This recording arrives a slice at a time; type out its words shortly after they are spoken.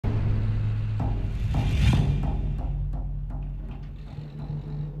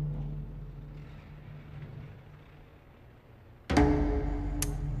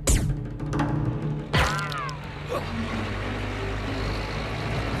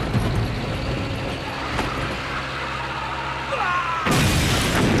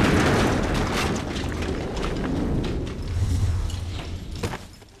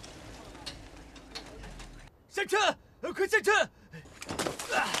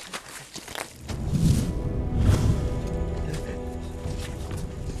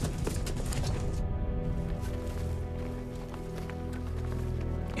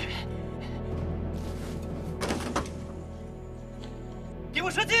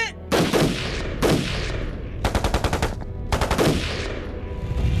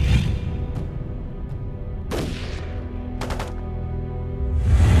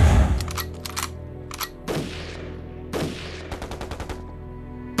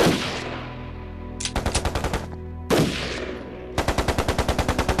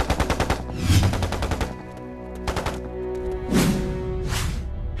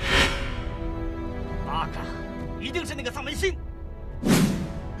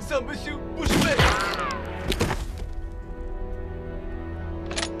怎么行？不是妹。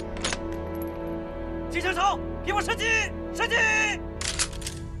金枪手，给我射击！射击！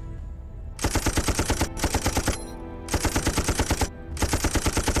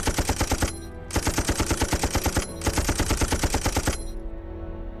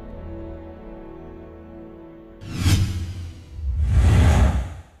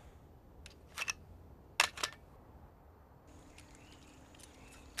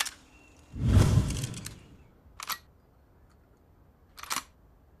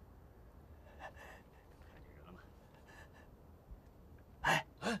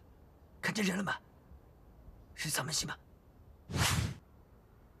 看见人了吗？是咱们西吗？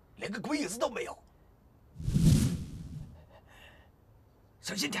连个鬼影子都没有，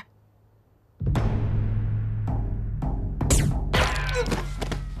小心点。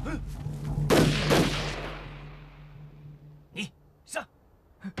你上，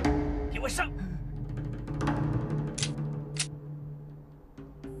给我上！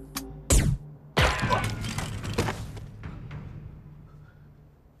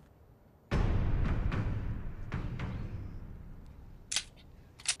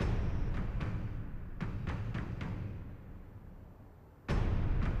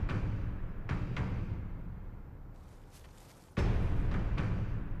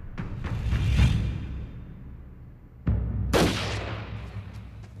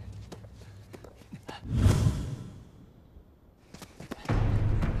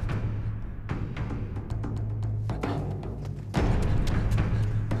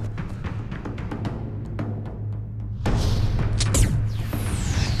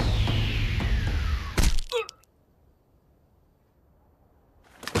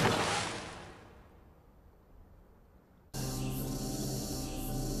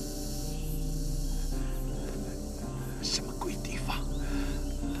什么鬼地方？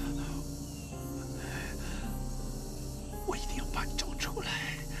我一定要把你找出来！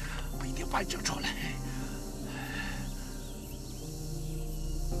我一定要把你找出来！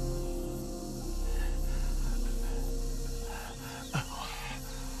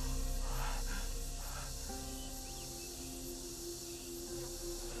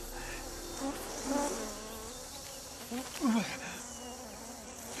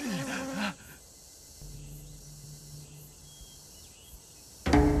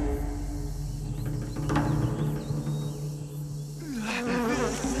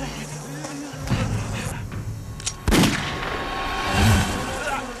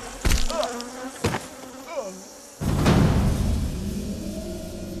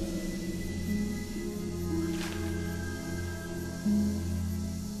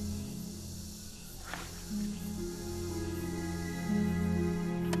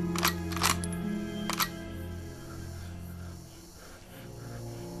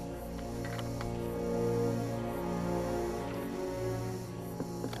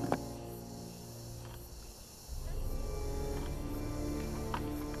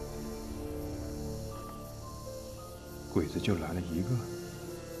鬼子就来了一个，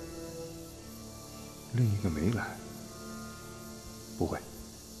另一个没来。不会，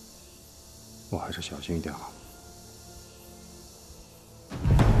我还是小心一点好。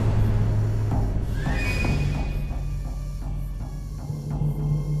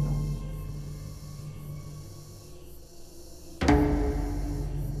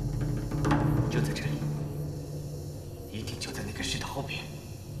就在这里，一定就在那个石头后边。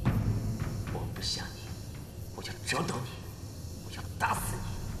我不想你。 我要找到你，我要打死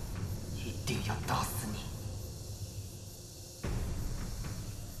你，一定要打死你！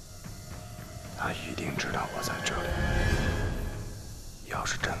他一定知道我在这里。要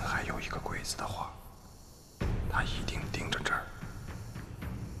是真还有一个鬼子的话，他一定盯着这儿。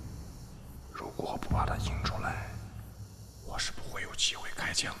如果不把他引出来，我是不会有机会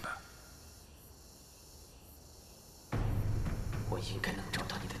开枪的。我应该能找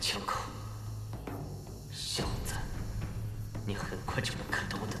到你的枪口。 小子，你很快就能看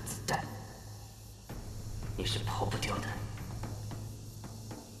到我的子弹，你是跑不掉的。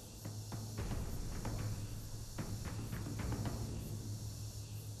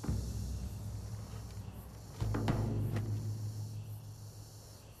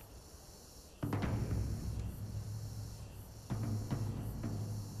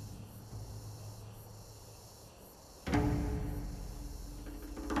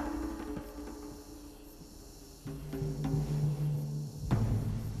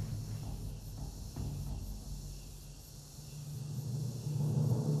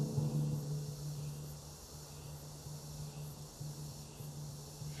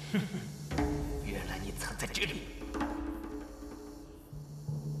原来你藏在这里。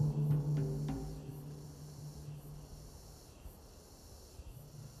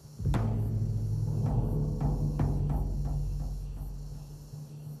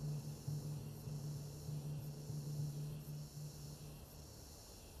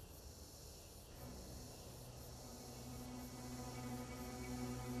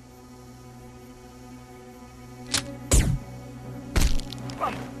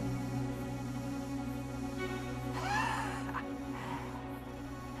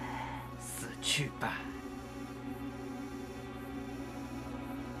去吧。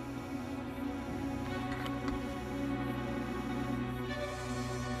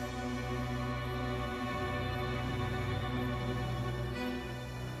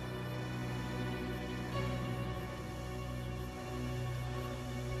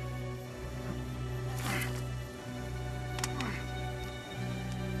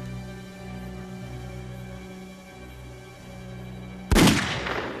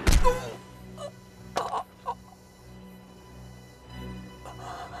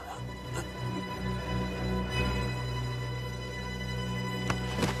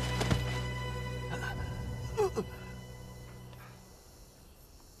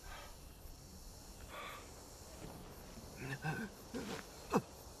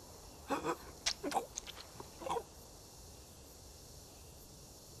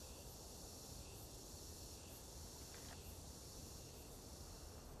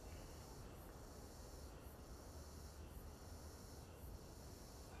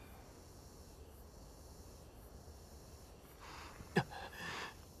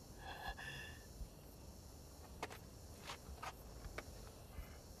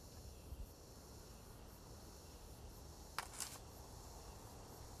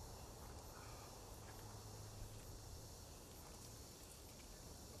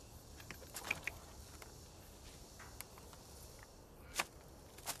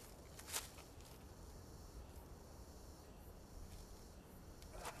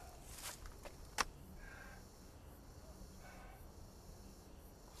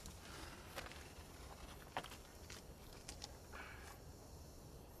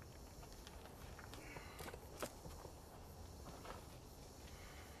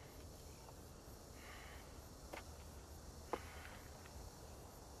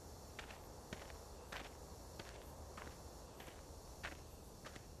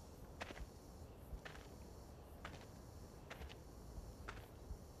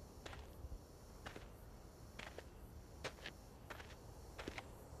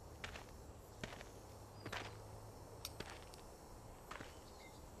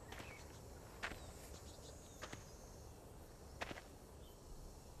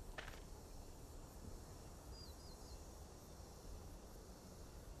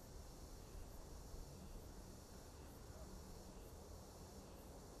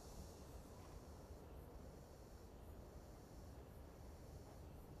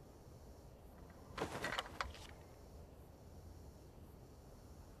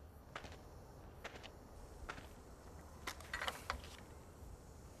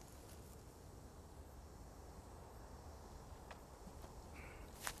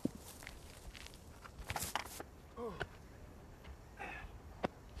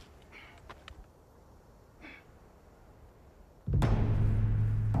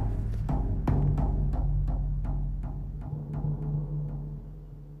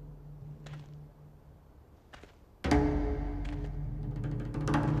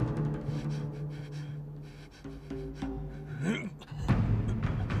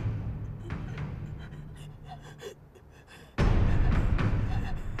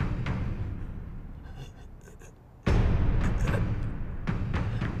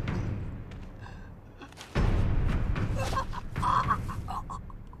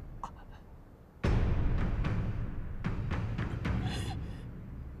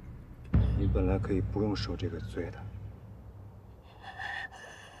本来可以不用受这个罪的，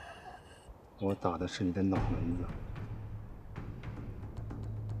我打的是你的脑门子，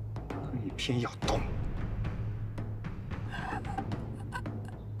可你偏要动。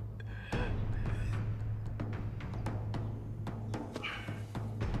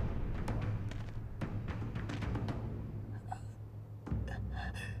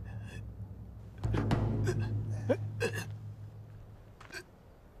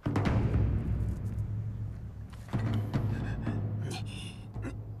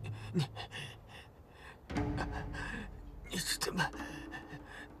你是怎么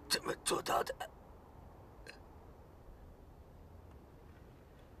做到的？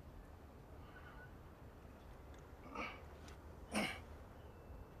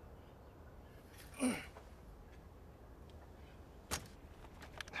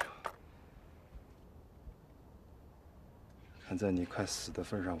看在你快死的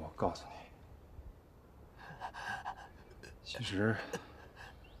份上，我告诉你，其实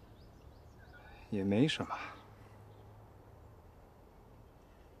也没什么，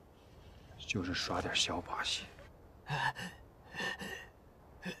就是耍点小把戏。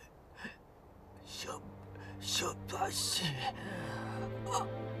小把戏。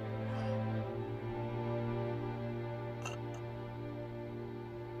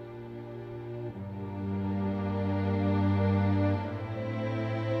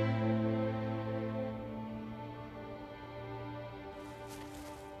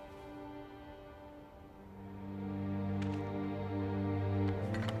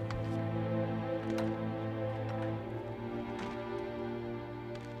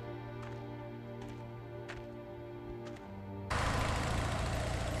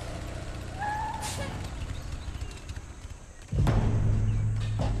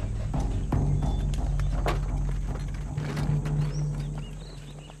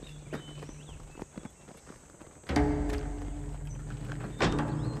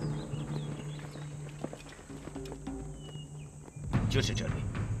就是这里。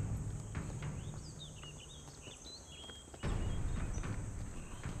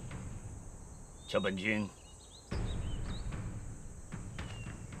桥本君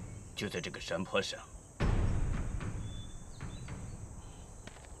就在这个山坡上，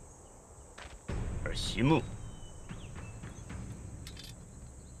而席木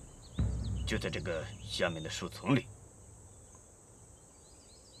就在这个下面的树丛里。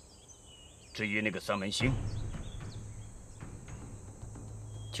至于那个丧门星，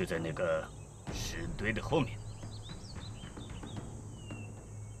就在那个石堆的后面。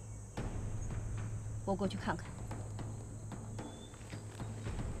我过去看看。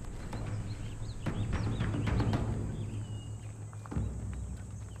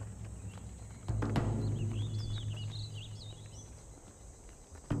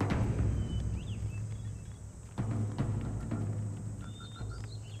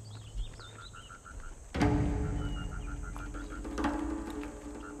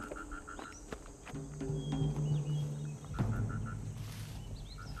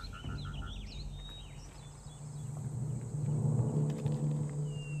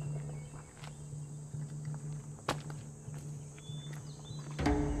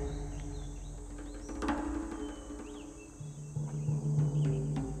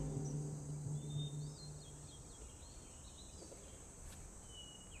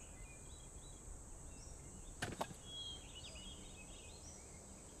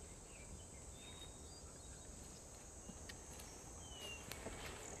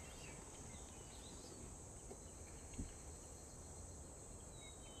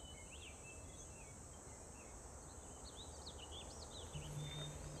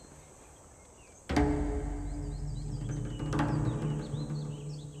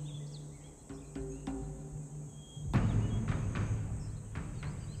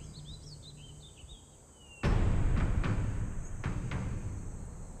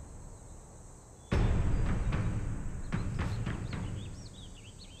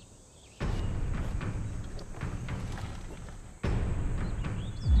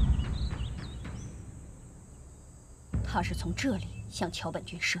他是从这里向桥本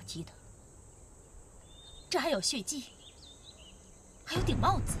君射击的。这还有血迹，还有顶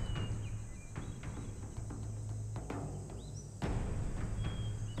帽子。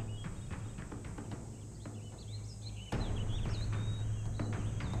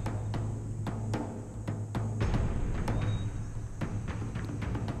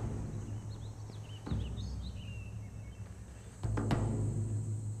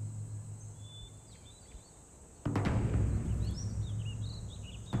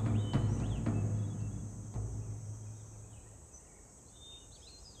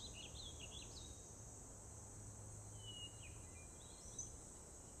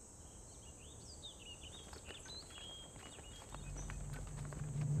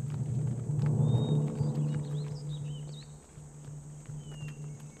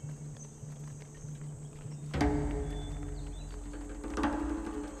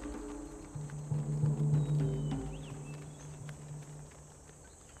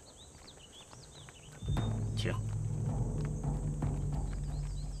请。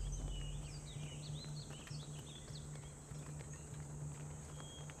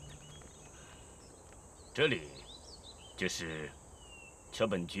这里就是桥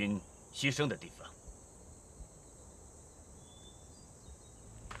本君牺牲的地方。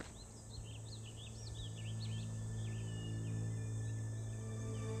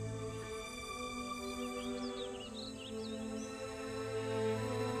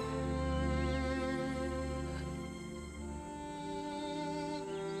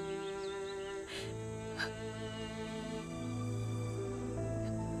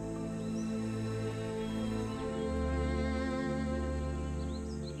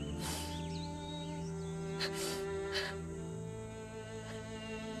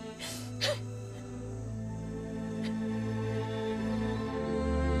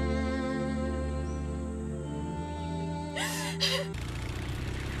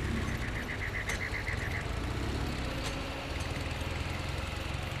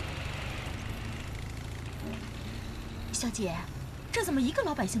小姐，这怎么一个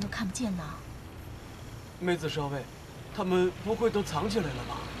老百姓都看不见呢？梅子少尉，他们不会都藏起来了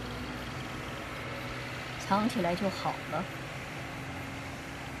吧？藏起来就好了，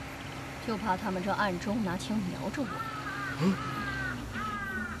就怕他们这暗中拿枪瞄着我。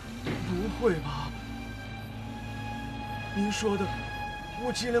不会吧？您说的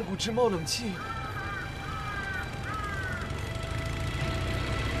我脊梁骨直冒冷气。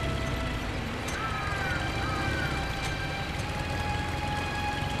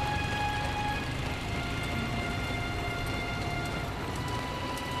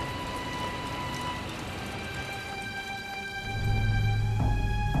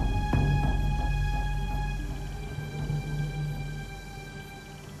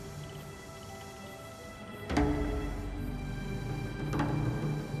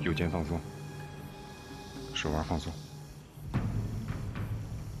右肩放松，手腕放松，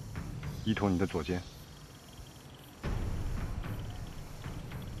依托你的左肩，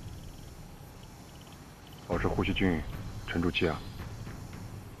保持呼吸均匀，沉住气啊。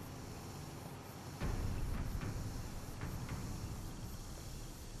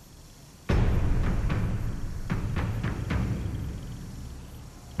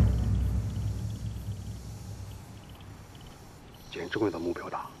捡重要的目标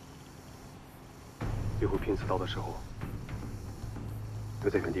打。一会拼刺刀的时候，留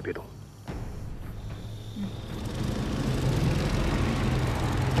在原地别动。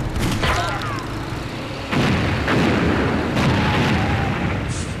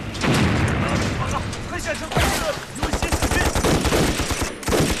快下车！快下车！有人先死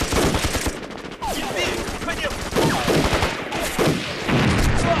隐蔽！快点！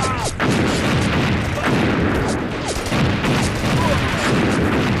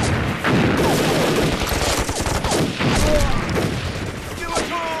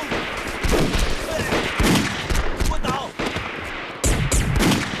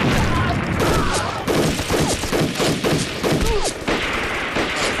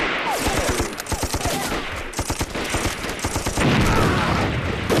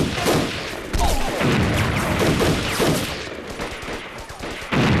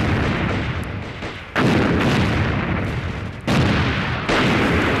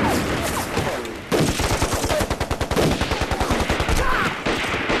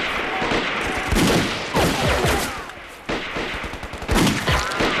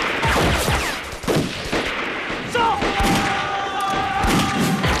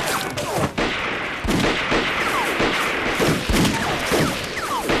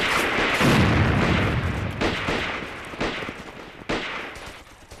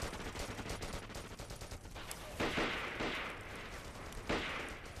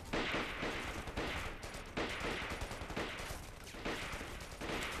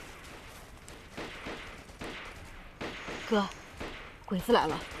哥，鬼子来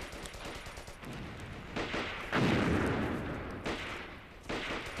了！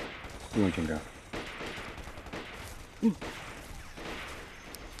不用紧张。嗯。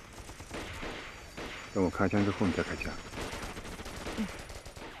等我开枪之后，你再开枪。嗯。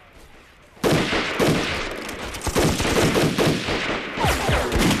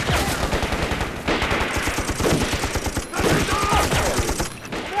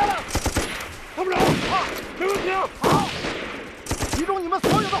参谋长，啊，没问题。好，集中你们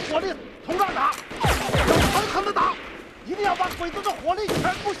所有的火力从这儿打，要狠狠的打，一定要把鬼子的火力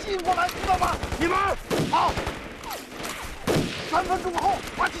全部吸引过来，知道吗？你们好，3分钟后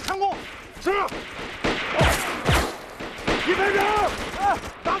发起强攻。是。一排长，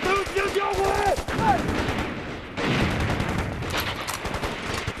打他们别销毁。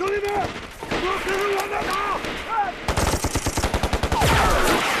兄弟们，都跟着我们打。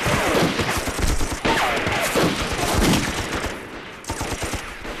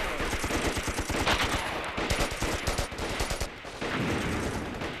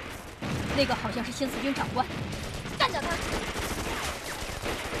那个好像是先四军长官，干掉他！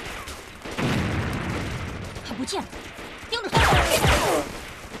他不见了，盯着他！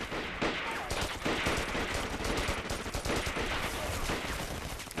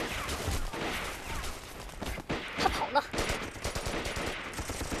他跑了。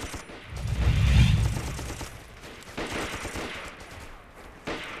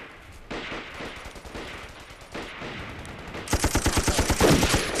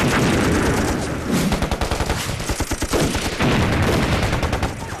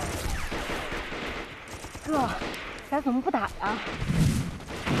哥，咱怎么不打呀？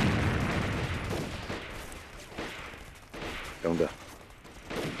等等，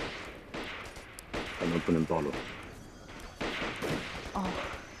他们不能暴露。哦。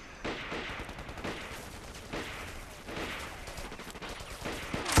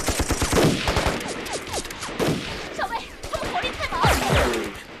少尉，他们火力太猛！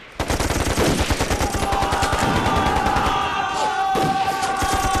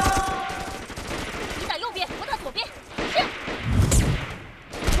你打右边，我打左边。是。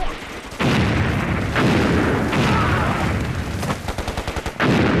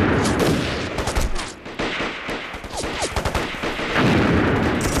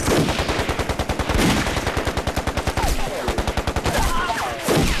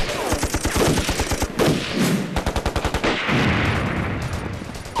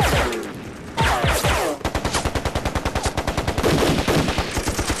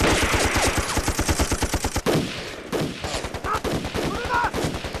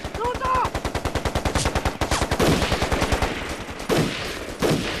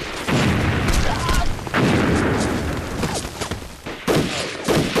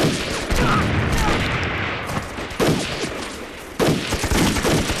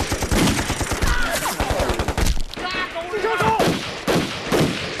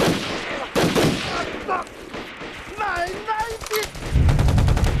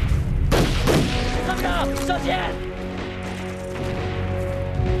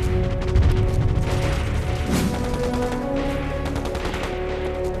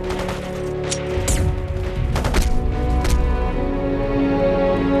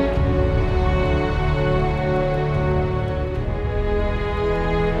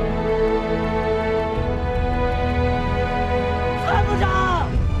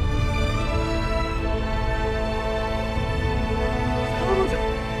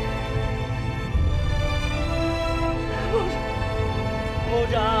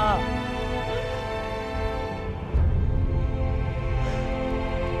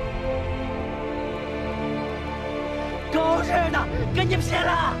狗日的，跟你拼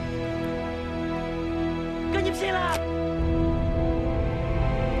了！跟你拼了！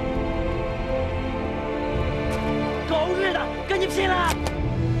狗日的，跟你拼了！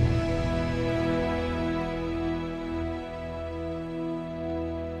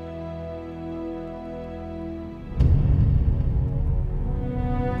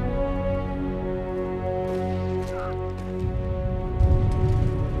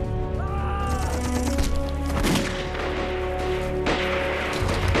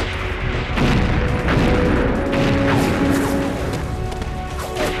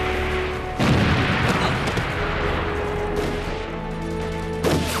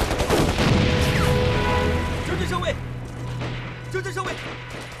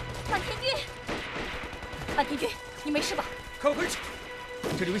 坂田君，你没事吧？快回去，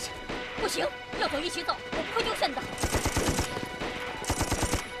这里危险。不行，要走一起走，我不会丢下你的。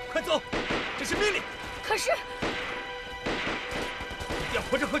快走，这是命令。可是，一定要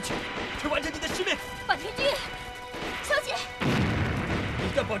活着回去，去完成你的使命。坂田君，小姐，一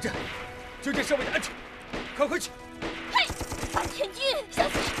定要保证酒店少尉的安全。快回去。嘿，坂田君，小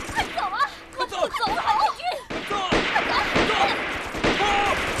姐，快走啊！快走，走，坂田君，快走，快走，走，走。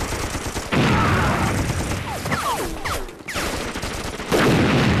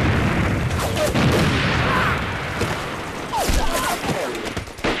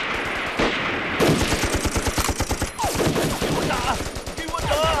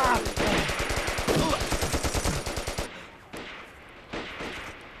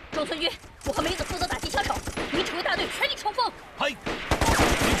 中村君，我和梅子负责打击枪手，你指挥大队全力冲锋。嗨，一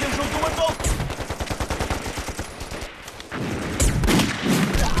枪手跟我走。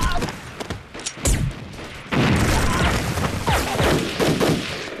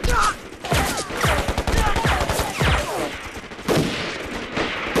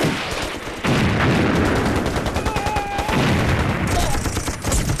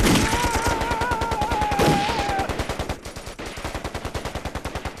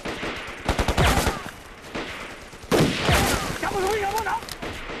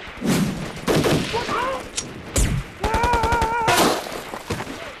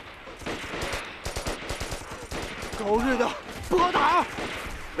狗日的，不好打！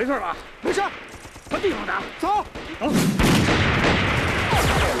没事吧？没事，换地方打。走。走。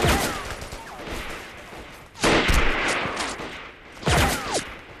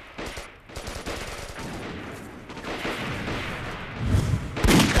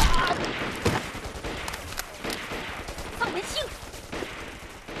放门星，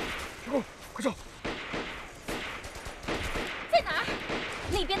小狗，快走！在哪儿？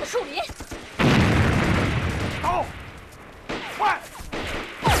那边的树林。 走，快，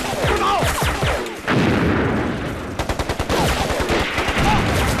快走！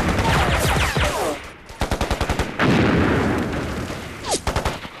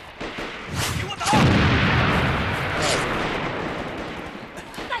给我打！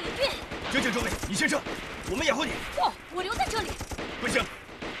大野君，酒井中尉，你先撤，我们掩护你。不，我留在这里。不行，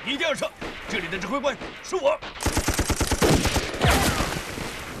你一定要撤，这里的指挥官是我。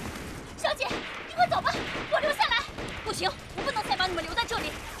 小姐，你快走吧，我留下来。不行，我不能再把你们留在这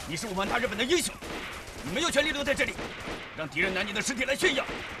里。你是我们大日本的英雄，你没有权利留在这里，让敌人拿你的尸体来炫耀。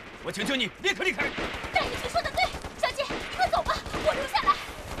我请求你立刻离开。大野君说的对，小姐，你快走吧，我留下来。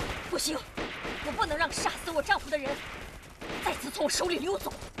不行，我不能让杀死我丈夫的人再次从我手里溜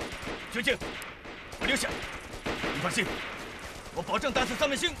走。酒井，我留下。你放心，我保证打死三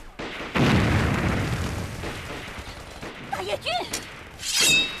门星。大野君。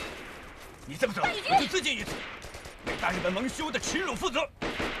 你再不走，我就自尽于此，为大日本蒙羞的耻辱负责。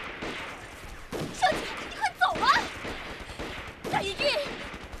小姐，你快走啊！大野君，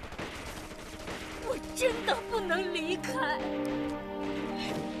我真的不能离开。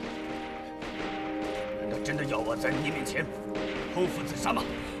难道真的要我在你面前剖腹自杀吗？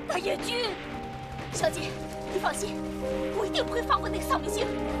大野君，小姐，你放心，我一定不会放过那个丧明星。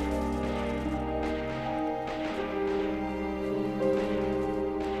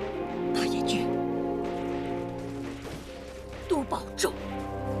 多保重。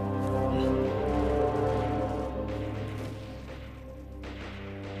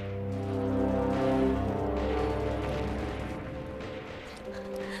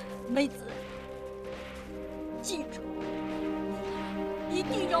梅子，记住，一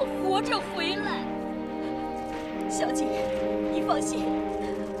定要活着回来。小姐，你放心，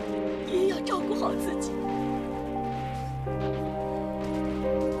你也要照顾好自己。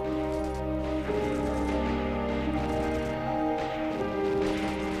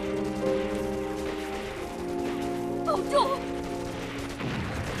 保重！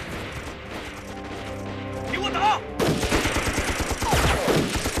给我打！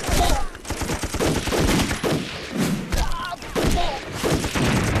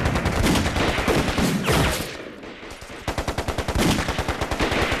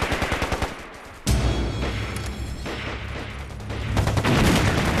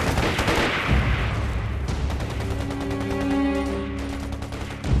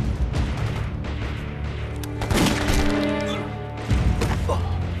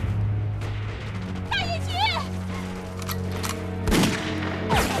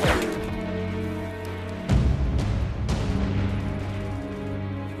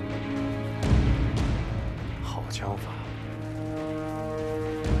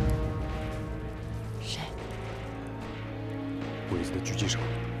鬼子的狙击手。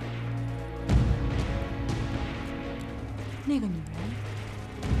那个女人，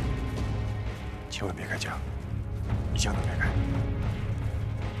千万别开枪，一枪都别开。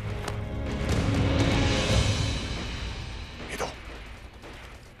别动。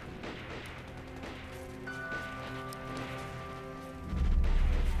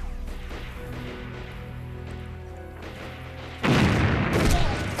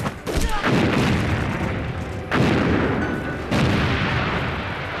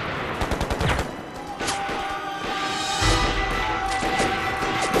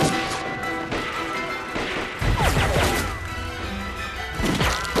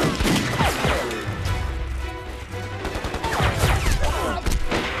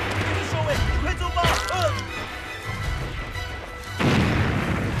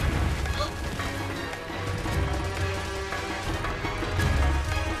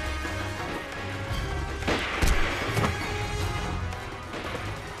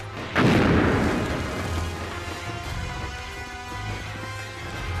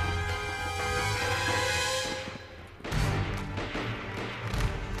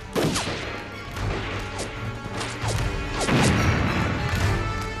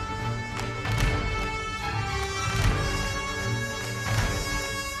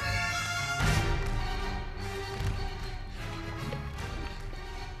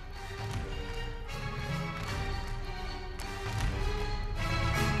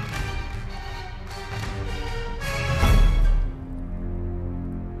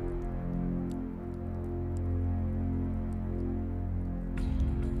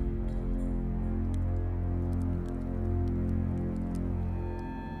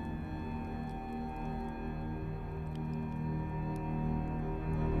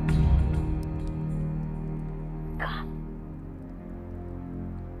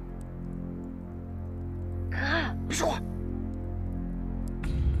别说话。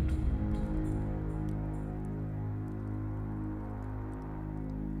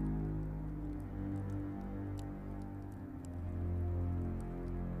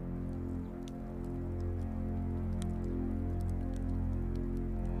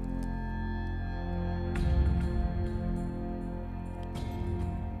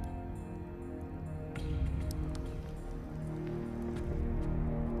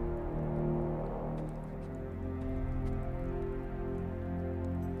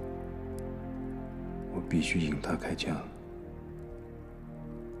我必须引他开枪。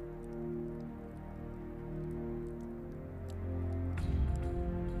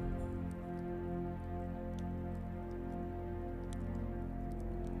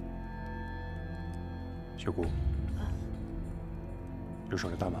小姑，有手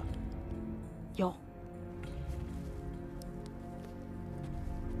榴弹吗？有。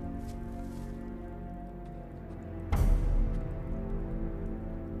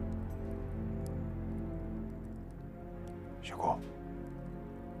小姑，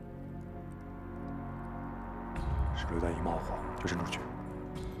手榴弹一冒火就扔出去。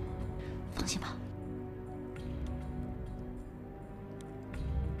放心吧。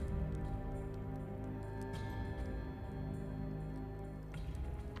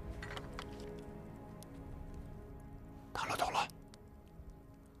到了，到了。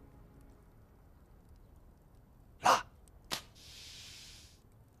拉！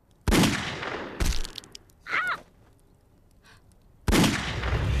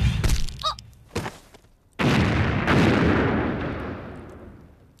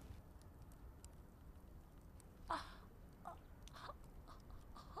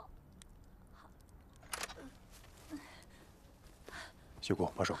小姑，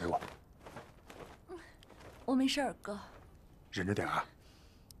把手给我。我没事儿，哥。忍着点啊。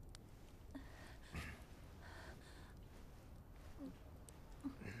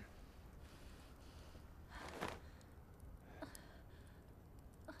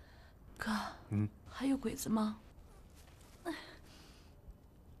哥。还有鬼子吗？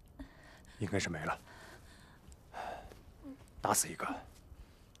应该是没了。打死一个，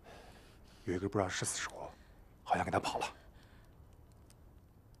有一个不知道是死是活，好像给他跑了。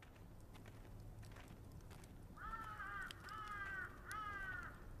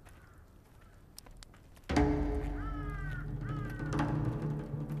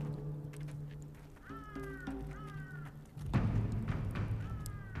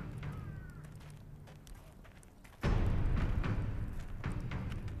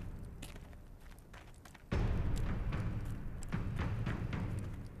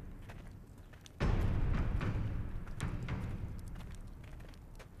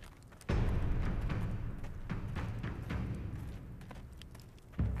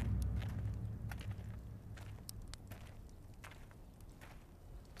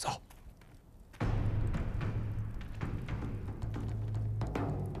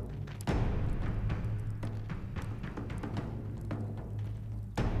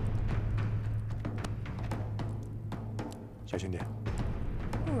小心点。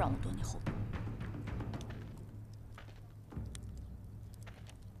不让我躲你后面。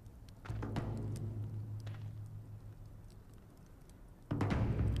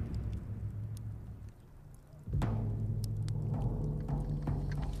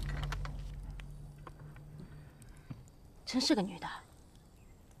真是个女的，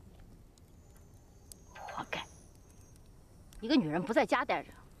活该！一个女人不在家待着，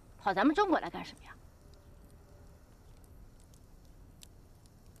跑咱们中国来干什么呀？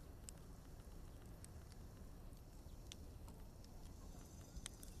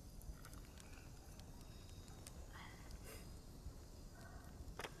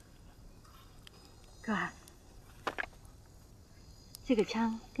哥儿，这个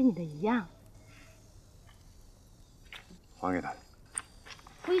枪跟你的一样。 还给他。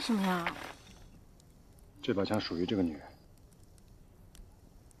为什么呀？这把枪属于这个女人。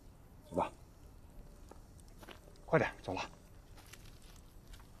走吧，快点，走了。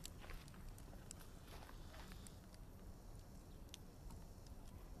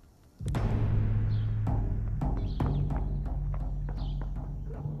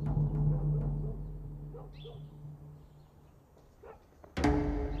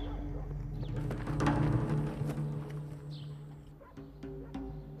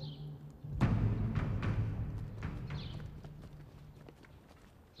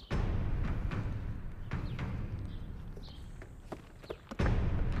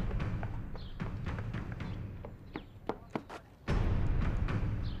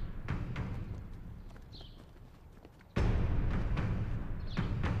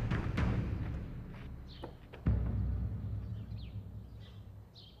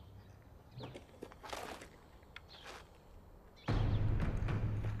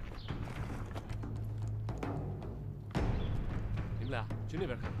你们俩去那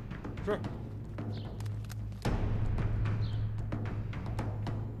边看看。是。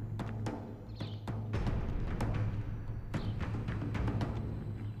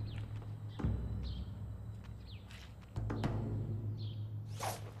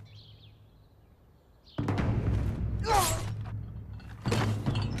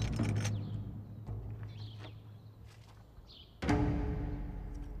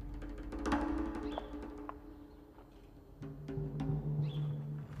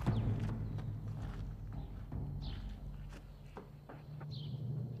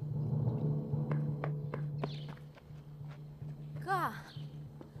哥，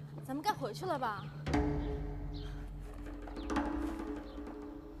咱们该回去了吧？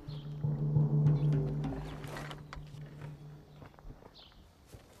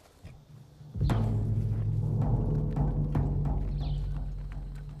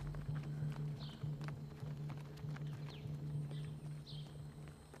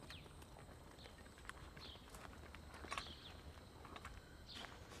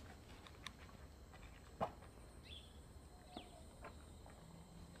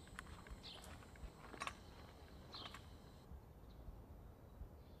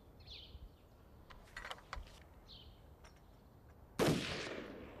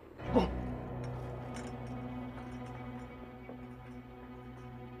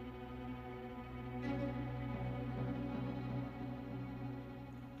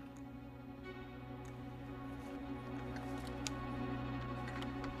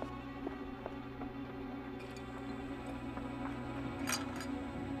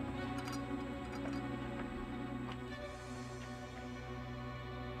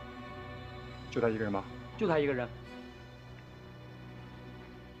就他一个人吗？就他一个人。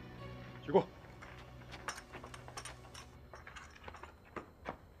起供。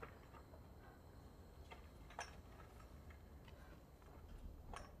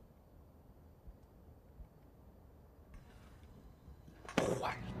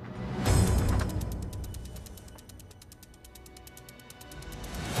坏了。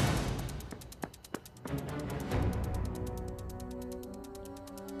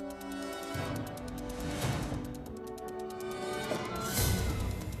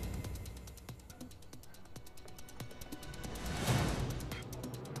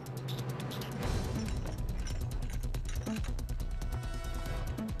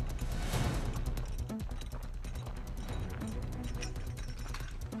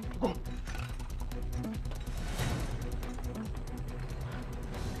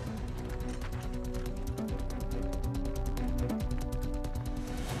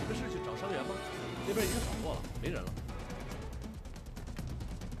 那边已经扫过了，没人了。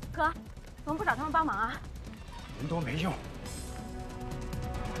哥，我们不找他们帮忙啊？人多没用。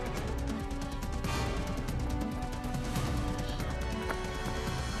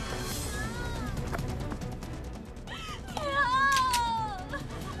天啊！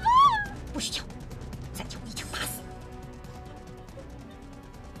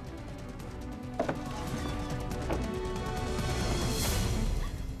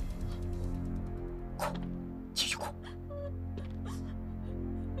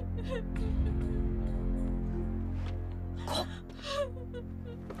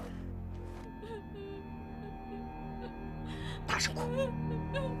声哭。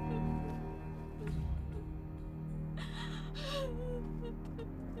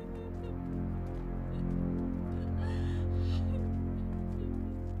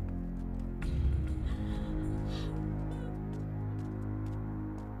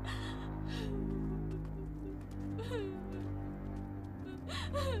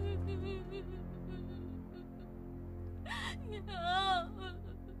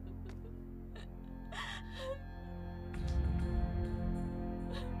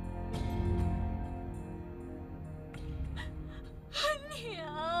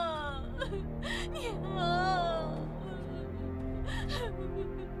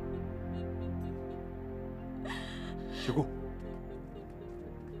学姑，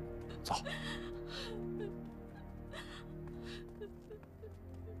走。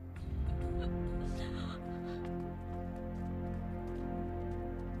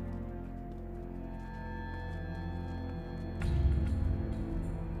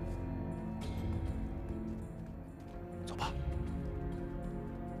走吧。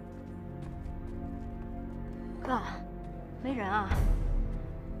哥，没人啊？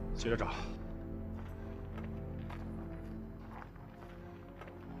接着找。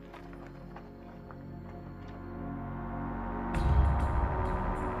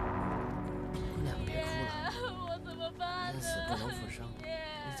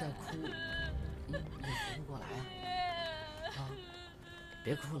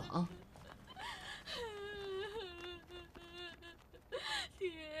 别哭了啊！爹，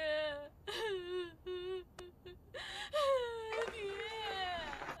爹，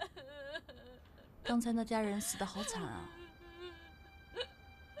刚才那家人死得好惨啊！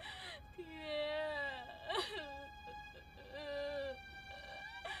爹，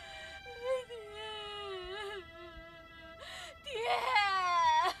爹，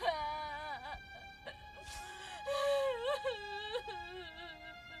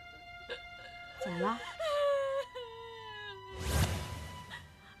怎么了？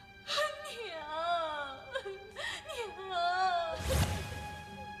娘，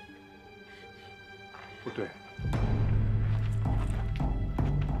不对。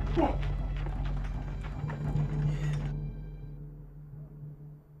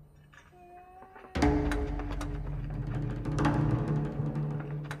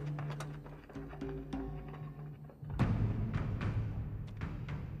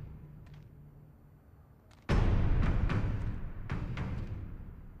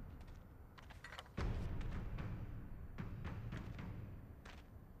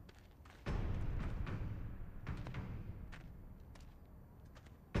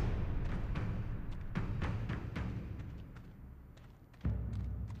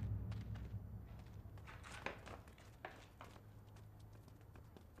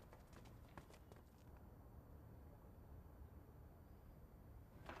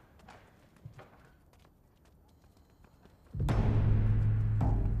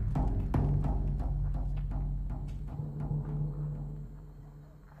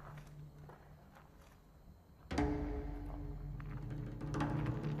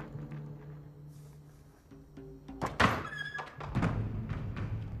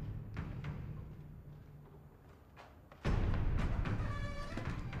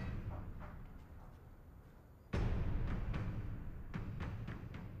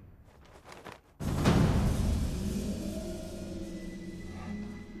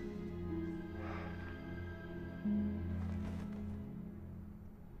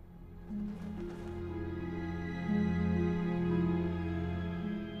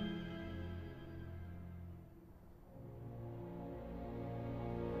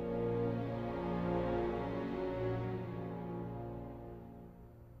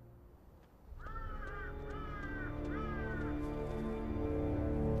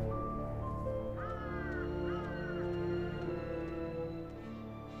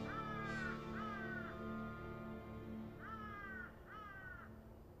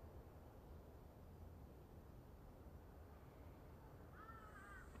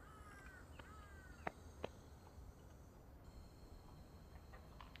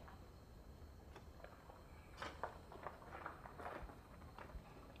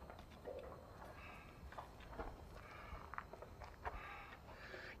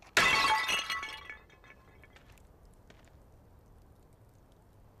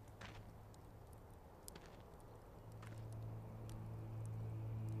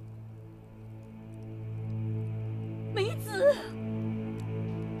梅子，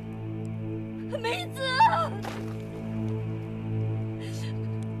梅子，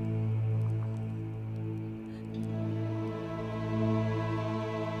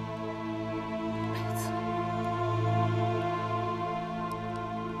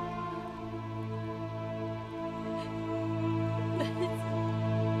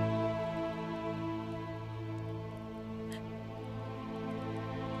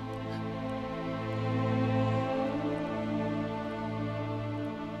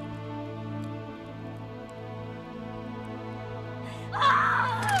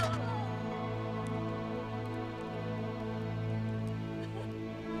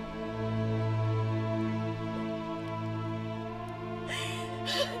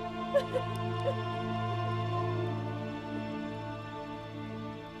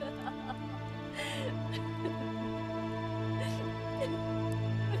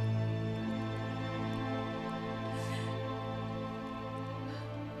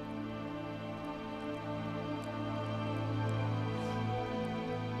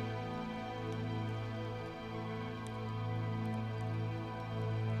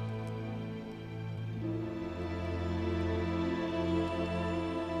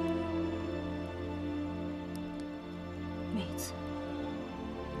妹子，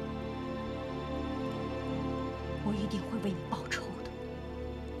我一定会为你报仇的，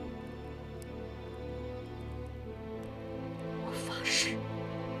我发誓。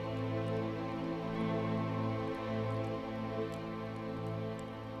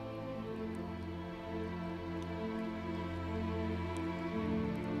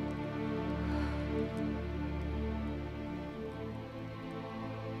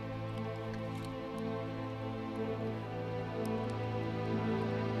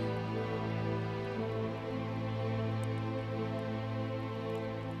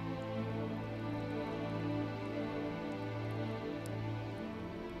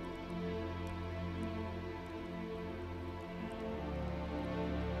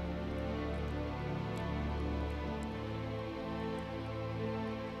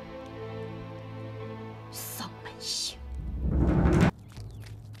丧门星。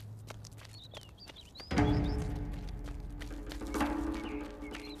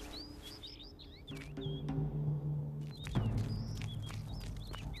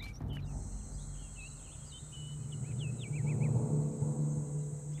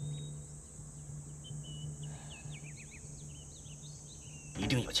一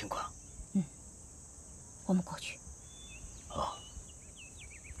定有情况。我们过去。哦。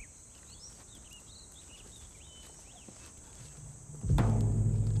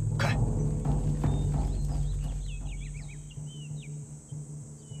开。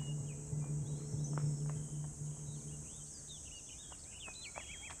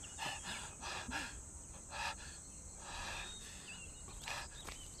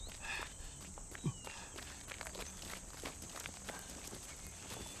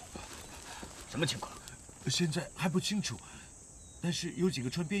什么情况？现在还不清楚，但是有几个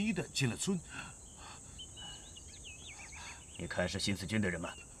穿便衣的进了村。你看是新四军的人吗？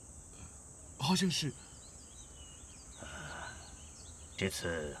好像是。这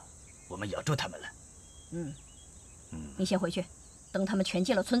次我们咬住他们了。你先回去，等他们全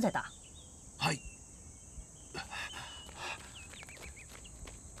进了村再打。嗨。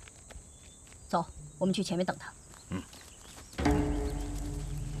走，我们去前面等他。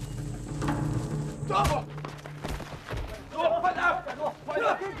走！走，快点！快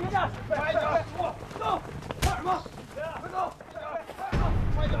点！别点！快点！走！干什么？快走！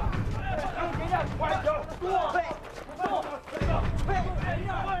快点！别点！快点！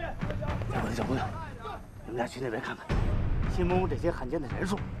小姑娘，小姑娘，你们俩去那边看看，新蒙古这些汉奸的人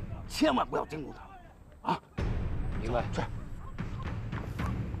数，千万不要惊动他，啊！明白。去。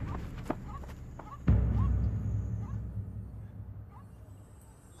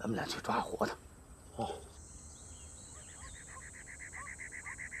咱们俩去抓活的。哦。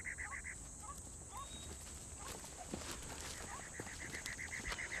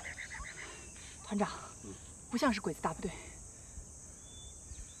团长，不像是鬼子大部队。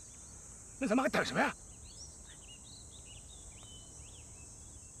那咱们还等什么呀？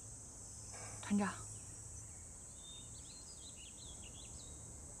团长，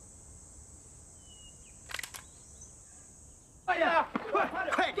快点！快点！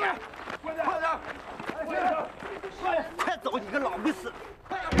快点！快走，你个老逼死！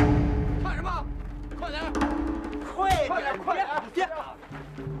快点！看什么？快点！快点！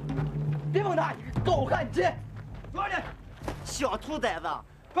别碰他，你个狗汉奸！快点！小兔崽子！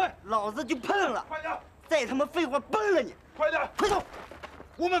快！老子就碰了！快点！再他妈废话，崩了你！快点！快走！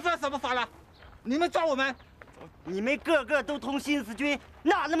我们犯什么法了？你们抓我们？你们个个都同新四军，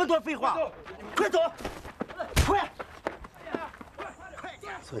哪那么多废话？快走！快！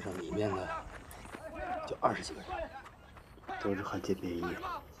村上里面的就20几个人，都是汉奸便衣。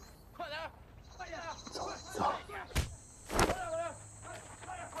走走。走，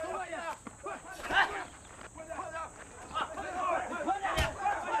快！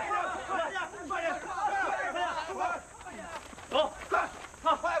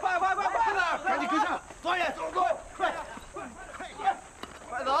赶紧跟上！左眼，走，快！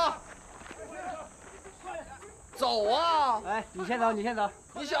快走！走啊！哎，你先走，你先走。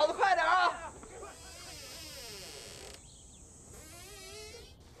你小子快点啊！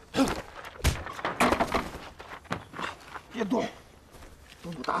别动，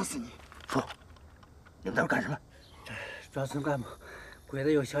都不打死你！说，你们在这干什么？抓村干部。鬼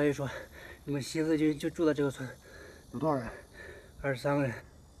子有消息说，你们新四军就住在这个村。有多少人？23个人。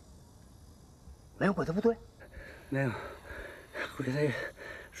没有鬼子部队？没有。鬼子也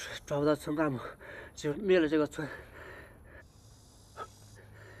抓不到村干部，就灭了这个村。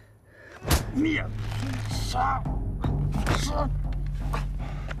灭！杀！杀！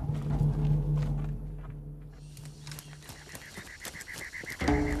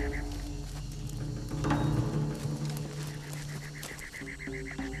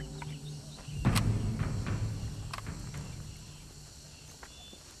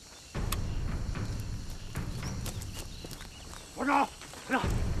团长，团长，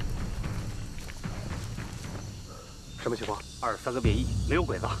什么情况？23个便衣，没有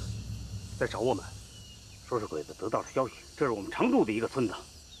鬼子，在找我们。说是鬼子得到了消息，这是我们常住的一个村子。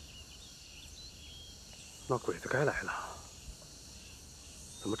那鬼子该来了，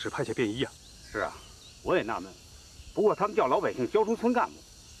怎么只派些便衣啊？是啊，我也纳闷。不过他们叫老百姓交出村干部，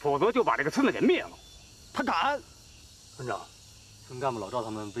否则就把这个村子给灭了。他敢！村长，村干部老赵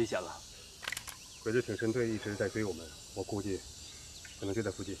他们危险了。鬼子挺身队一直在追我们，我估计可能就在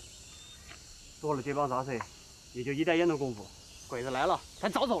附近。多了这帮杂碎，也就一袋烟的功夫，鬼子来了，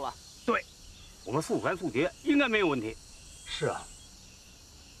咱早走了。对，我们速战速决，应该没有问题。是啊。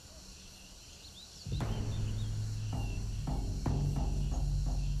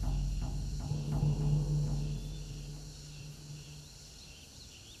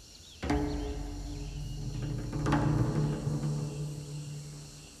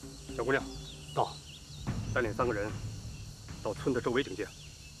小姑娘，到，带领3个人到村的周围警戒。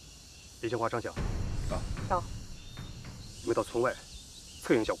李庆华、张响，到。你们到村外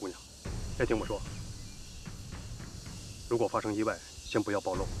策应小姑娘。先听我说，如果发生意外，先不要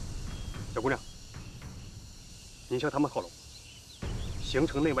暴露。小姑娘，您向他们靠拢，形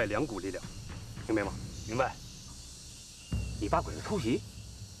成内外2股力量，明白吗？明白。你怕鬼子偷袭？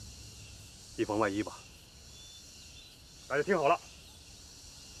以防万一吧。大家听好了。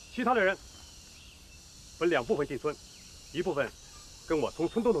其他的人分2部分进村，一部分跟我从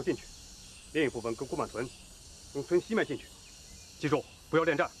村东头进去，另一部分跟顾满屯从村西面进去。记住，不要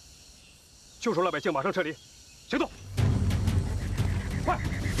恋战，救出老百姓，马上撤离，行动！快，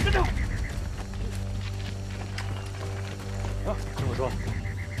跟着！啊，听我说，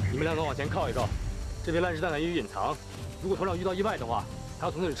你们2个往前靠一靠，这批烂实弹难于隐藏。如果团长遇到意外的话，他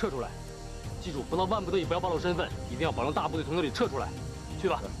要从那里撤出来。记住，不到万不得已不要暴露身份，一定要保证大部队从那里撤出来。去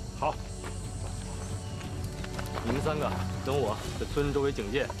吧。好。你们3个等我在村周围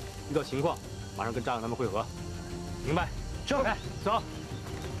警戒，遇到情况马上跟张亮他们会合，明白？是。哎，走。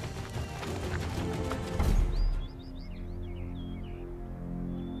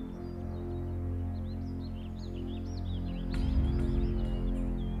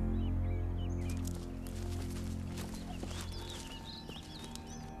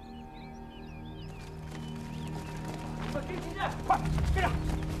快跟进战，快跟上！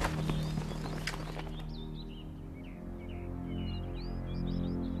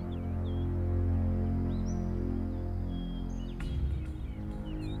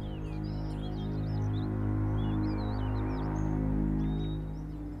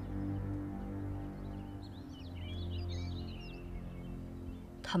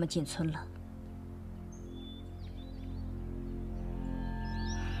他们进村了。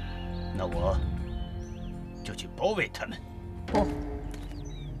那我就去包围他们。不，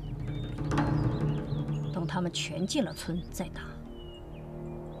等他们全进了村再打。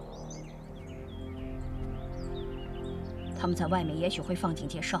他们在外面也许会放警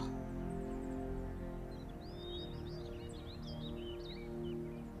戒哨。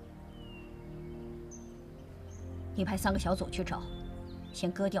你派3个小组去找，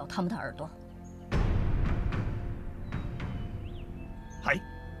先割掉他们的耳朵。嗨，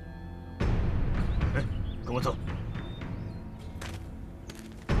哎，跟我走。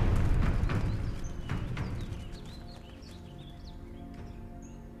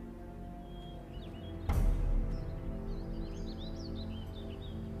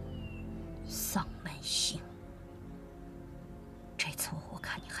丧门星，这次我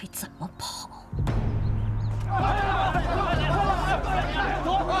看你还怎么跑！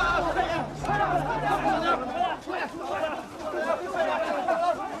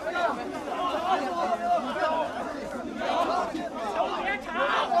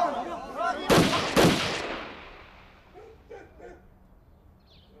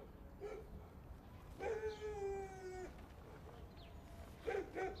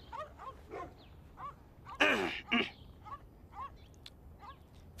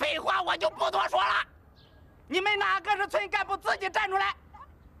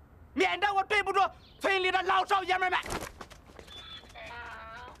显得我对不住村里的老少爷们们。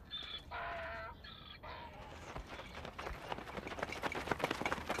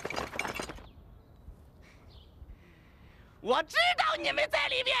我知道你们在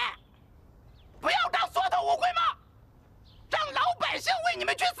里面，不要当缩头乌龟吗？让老百姓为你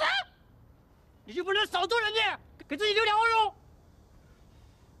们去死！你就不能少做人家，给自己留条后路？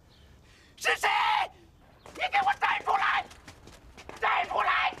是谁？你给我站出来！站出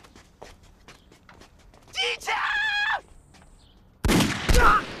来！机枪！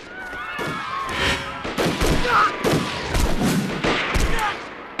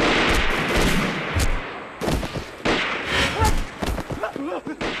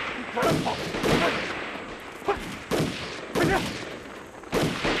往上跑！快！快点！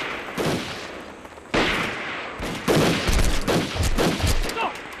走！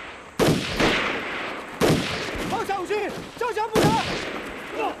放下武器，招降不成！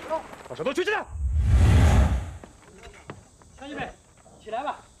把手都举起来！乡亲们，起来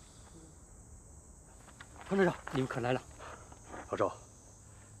吧！团队长，你们可来了。老赵，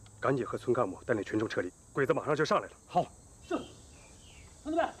赶紧和村干部带领群众撤离，鬼子马上就上来了。好，是。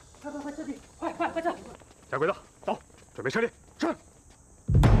同志们，快撤离！快撤！下鬼子，走，准备撤离。是。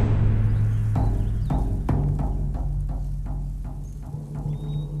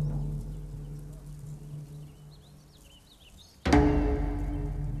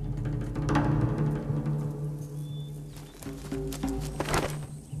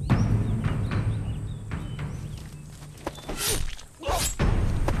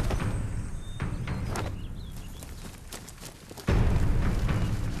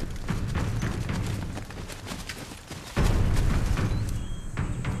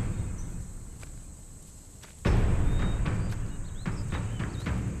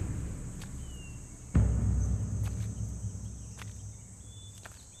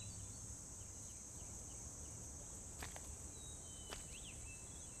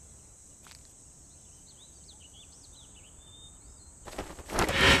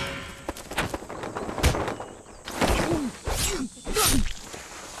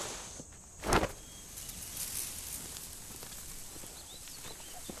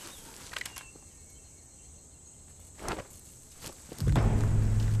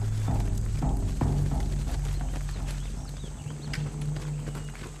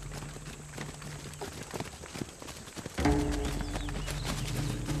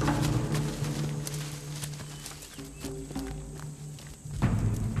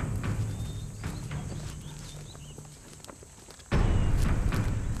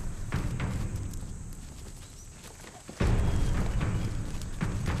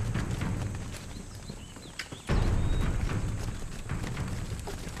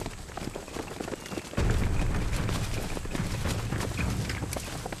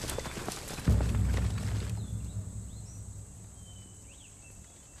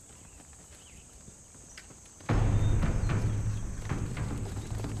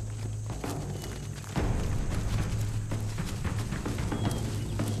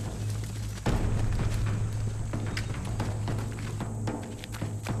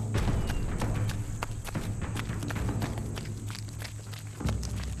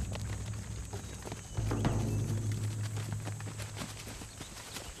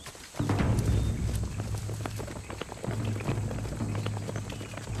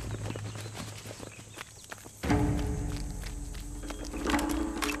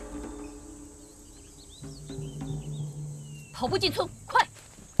跑步进村，快！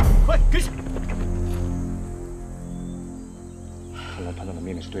快跟上！看来团长的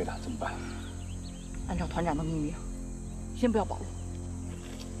命令是对的，怎么办？按照团长的命令，先不要暴露。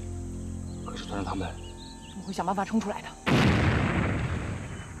可是团长他们，我会想办法冲出来的。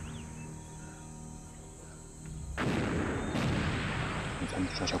你咱们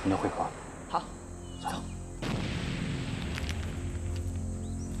找小姑娘会合。好，走。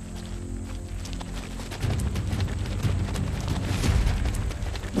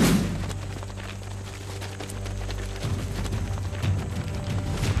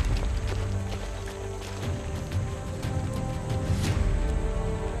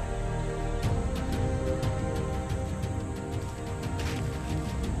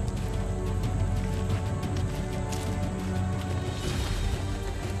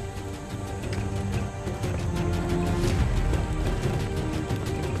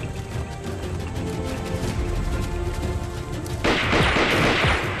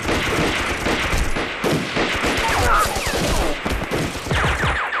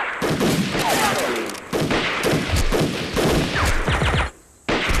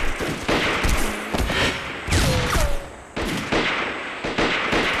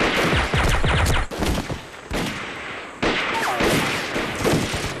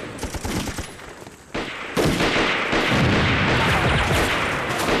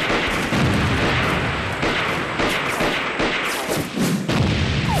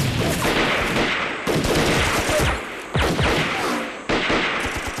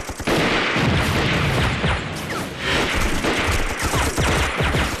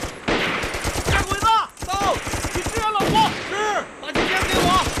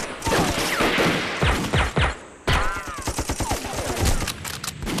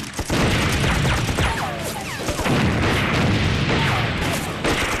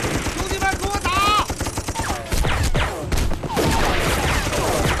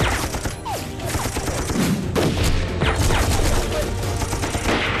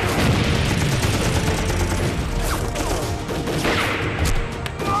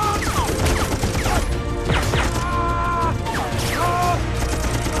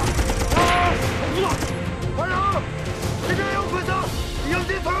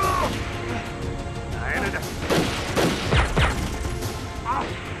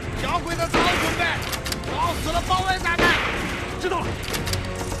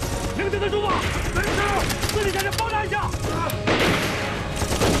顶得住吗？没事，自己在这帮他一下。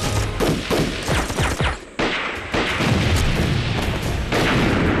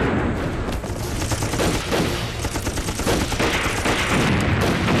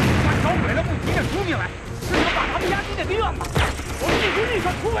把小鬼的不急着冲进来，是想把他们押进这个院子。我们一直逆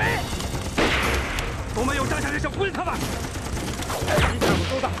转突围，我们有扎下人手攻击他们。一切我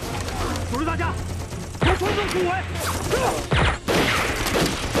收到，组织大家，从从中突围。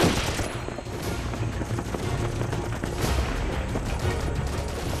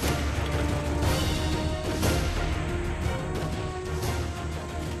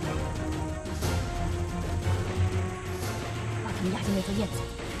把他们押进那座院子。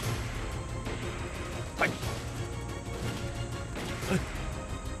快！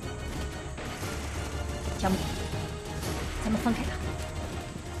乔木，咱们分开他。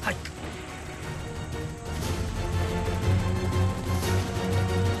嗨！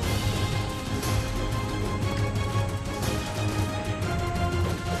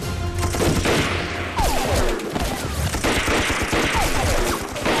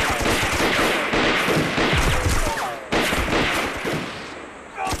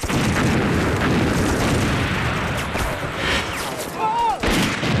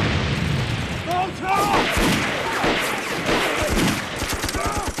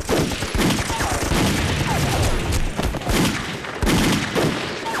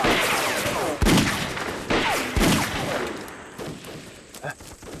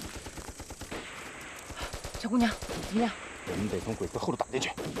小姑娘，怎么样？我们得从鬼子后头打进去。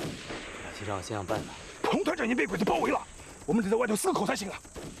局长，先想办法。彭团长已经被鬼子包围了，我们得在外头嘶口才行啊！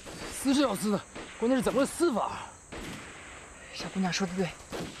撕是要撕的，关键是怎么个撕法？小姑娘说的对。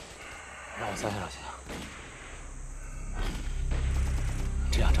让我想想行。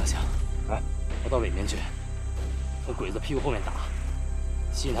这样，张翔，我到尾面去，从鬼子屁股后面打，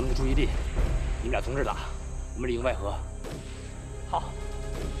吸引他们的注意力。你们俩从这儿打，我们里应外合。好。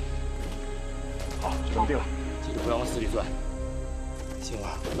好，就这么定了。记住不要往死里钻。杏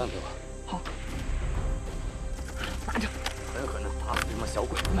花，子弹给我。好。拿着。狠狠地打死这帮小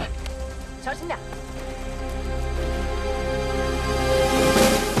鬼子们。小心点。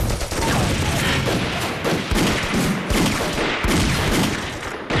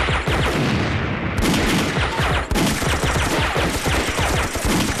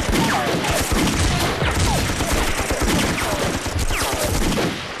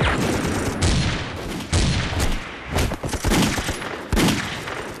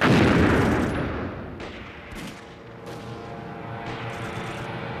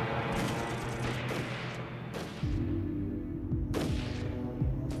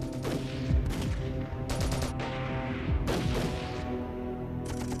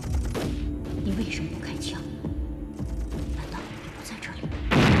你为什么不开枪？难道你不在这里？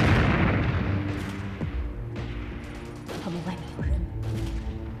他们外面有人，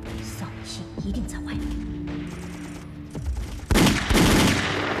丧你信一定在外面。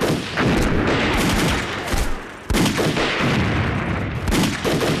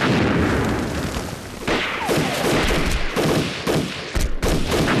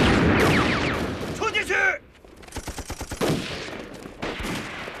冲进去！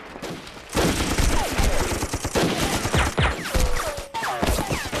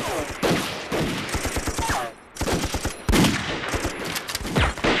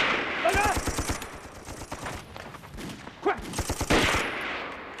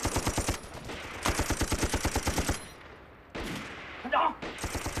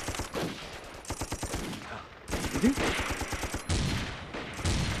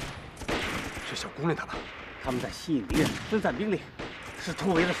是小姑娘他们，他们在吸引敌人，分散兵力，是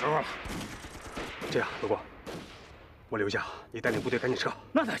突围的时候了。这样，罗光，我留下，你带领部队赶紧撤。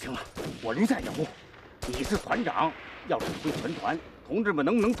那咋行啊？我留下掩护。你是团长，要指挥全团，同志们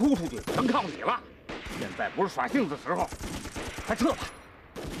能不能突出去，全靠你了。现在不是耍性子的时候，快撤吧。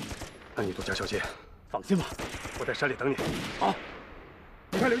那你多加小心。放心吧，我在山里等你。好，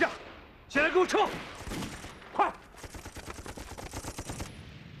你快留下，先来给我撤，快！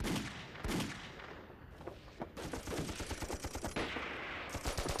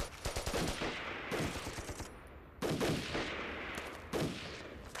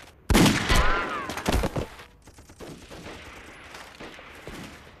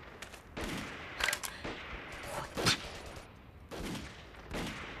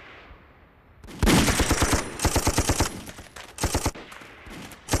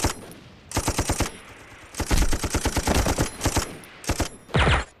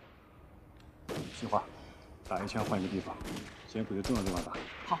计划，打一枪换一个地方，先鬼子重要地方打。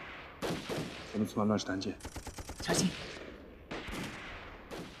好。咱们从乱石潭见。小心。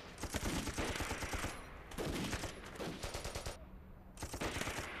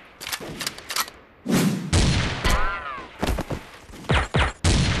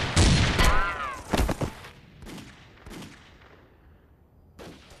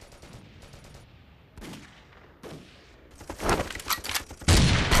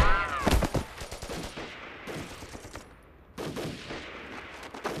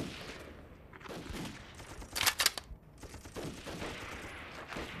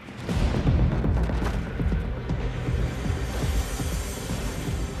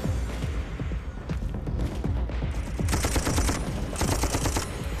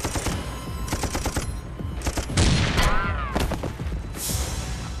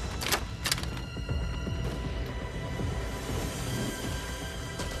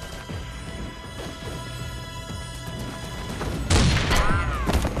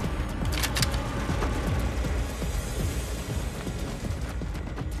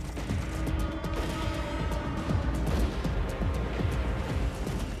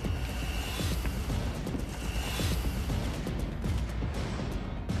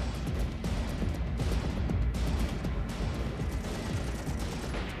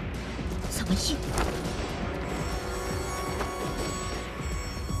怎么应？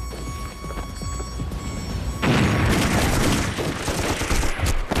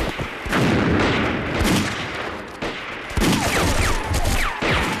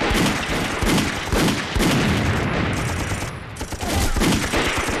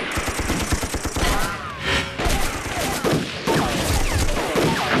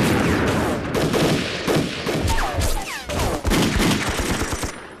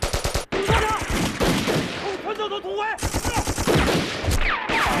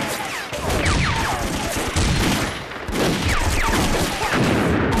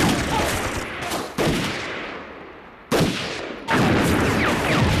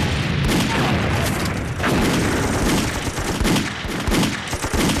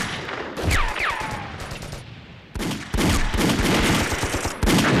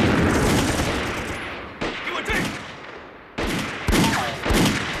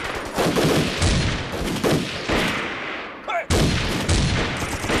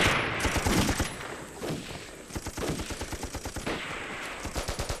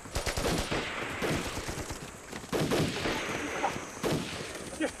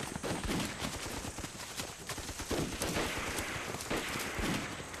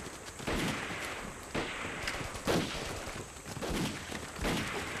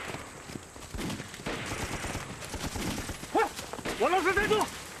王老师站住！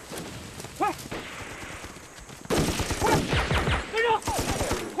快！快！跟上！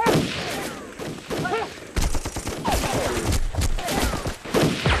快！快！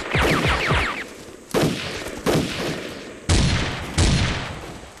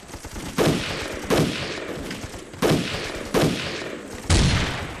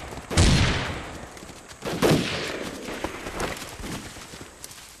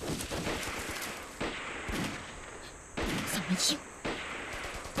怎么应？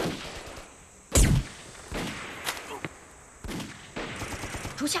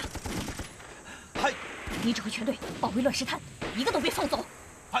竹下，嗨，你指挥全队保卫乱石滩，一个都别放走。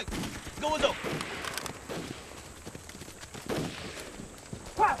嗨，跟我走。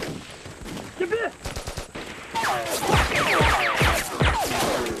快，进兵！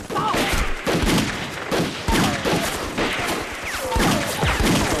打！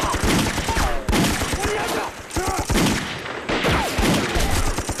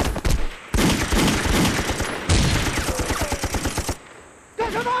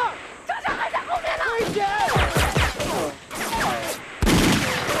干什么？车上还在后面呢！危险！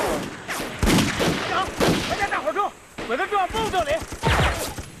长，参加大火中，鬼子重要暴这里。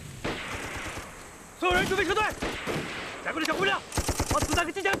所有人准备撤退。载过的小姑娘，把子弹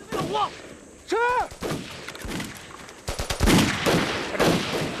给机枪灭火。是。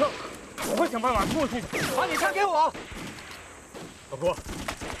撤！我会想办法出去的。把你枪给我。老郭，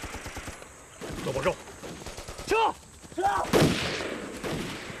多保重。撤！撤！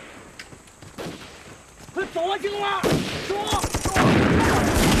快走啊，青龙啊！走！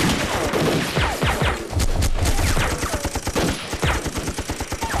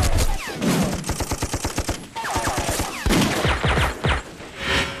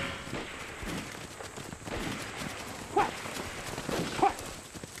快！快！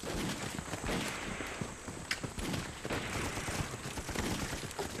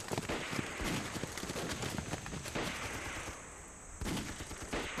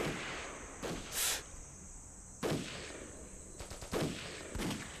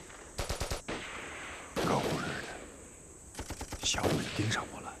狗日的，小鬼子盯上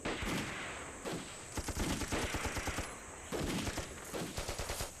我了。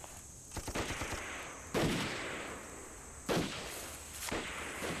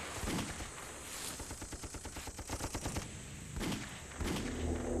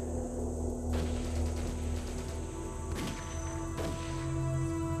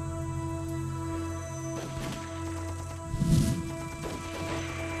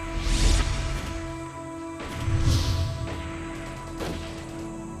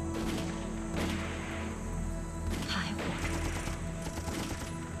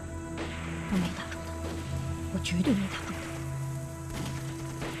我没打中他，我绝对没打中他。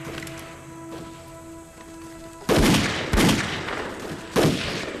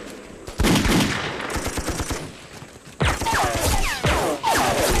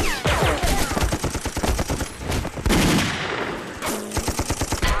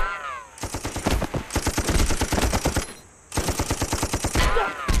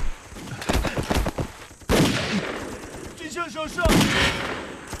军枪手上。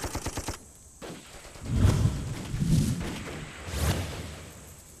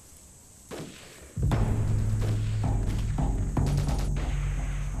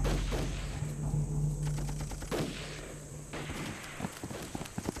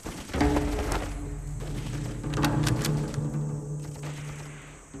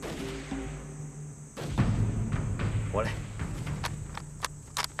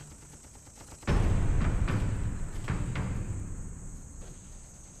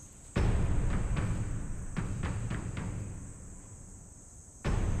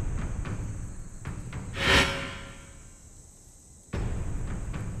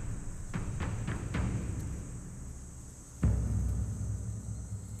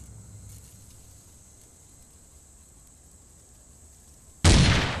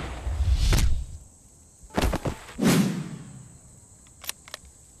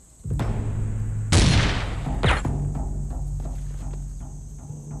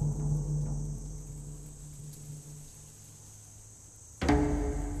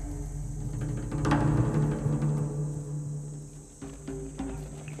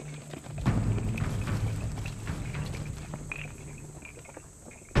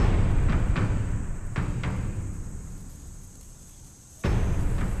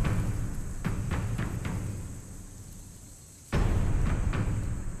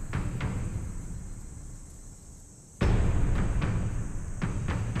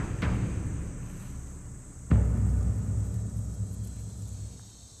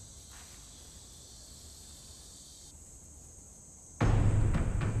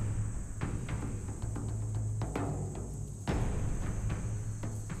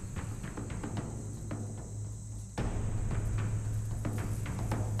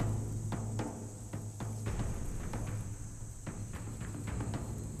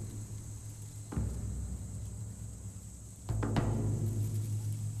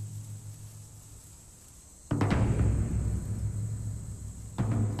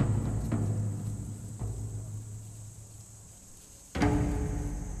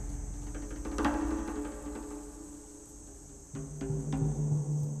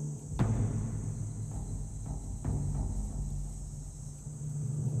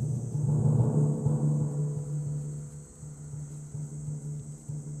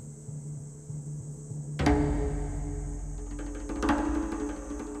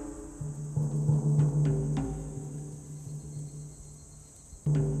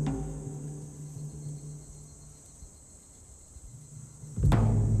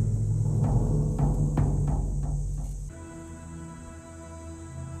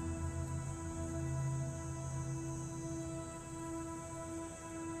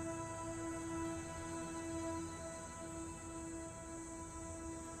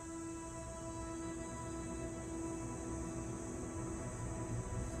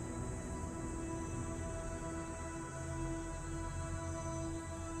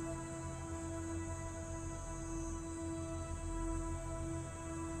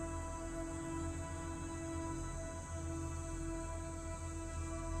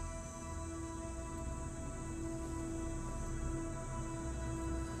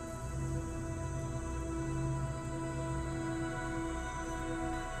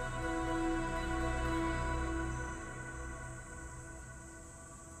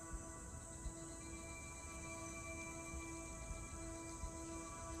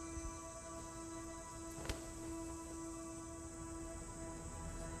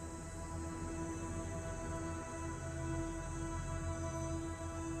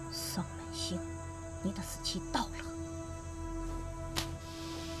你的死期到了。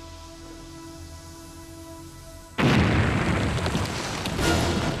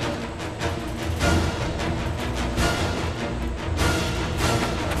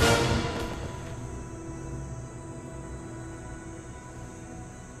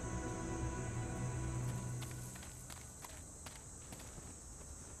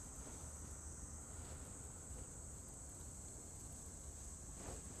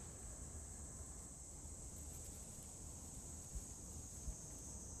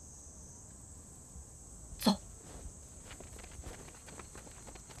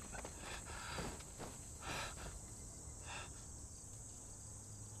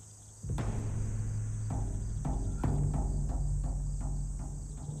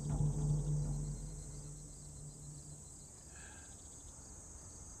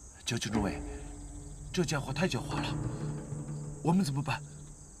九九中尉，这家伙太狡猾了，我们怎么办？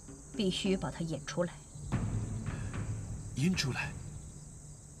必须把他引出来。引出来？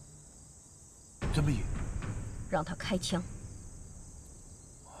怎么引？让他开枪。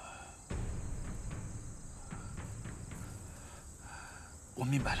我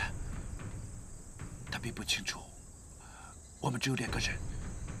明白了，他并不清楚，我们只有2个人。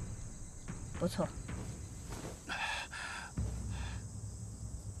不错。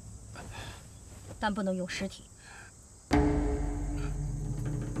但不能用尸体。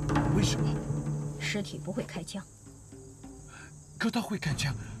为什么？尸体不会开枪。可他会开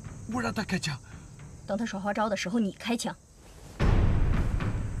枪，我让他开枪。等他耍花招的时候，你开枪。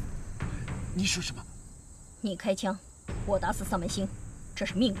你说什么？你开枪，我打死丧门星，这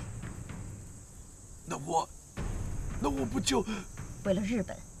是命令。那我不就……为了日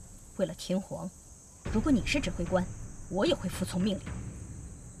本，为了天皇，如果你是指挥官，我也会服从命令。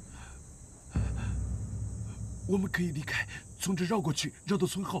我们可以离开，从这绕过去，绕到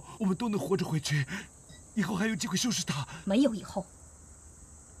村后，我们都能活着回去。以后还有机会收拾他。没有以后，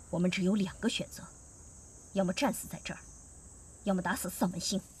我们只有2个选择：要么战死在这儿，要么打死丧门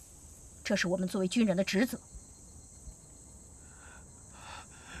星。这是我们作为军人的职责。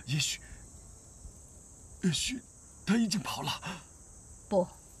也许他已经跑了。不，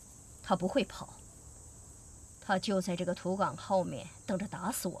他不会跑。他就在这个土岗后面，等着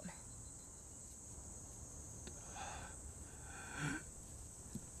打死我们。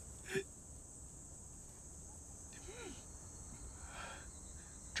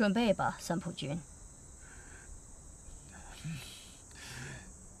准备吧，三浦君。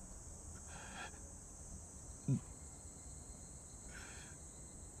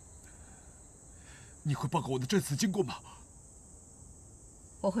你会报告我的战死经过吗？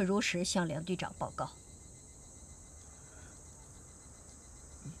我会如实向梁队长报告。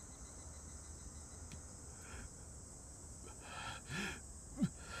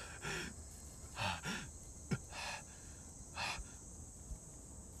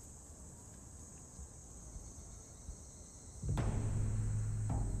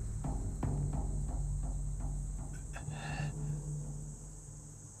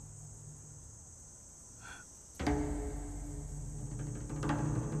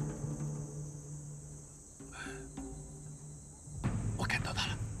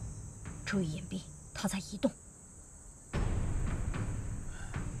注意隐蔽，他在移动。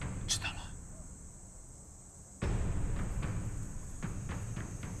知道了。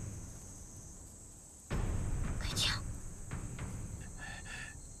开枪！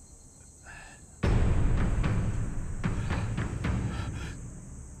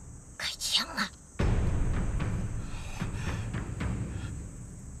开枪啊！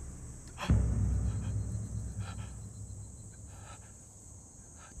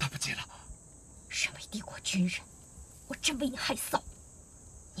他不见了。身为帝国军人，我真为你害臊！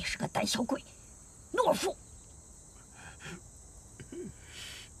你是个胆小鬼，懦夫！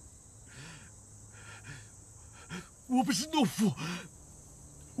我不是懦夫，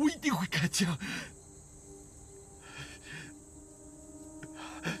我一定会开枪。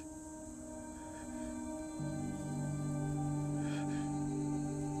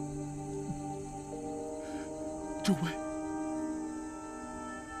诸位，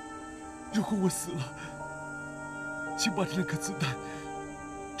如果我死了，请把这2颗子弹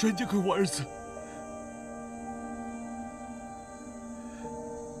转交给我儿子。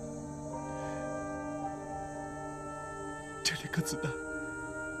这2颗子弹，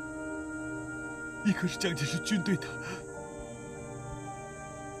一颗是蒋介石军队的，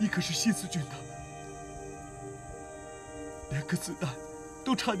一颗是新四军的。2颗子弹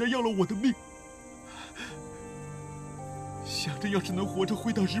都差点要了我的命。想着要是能活着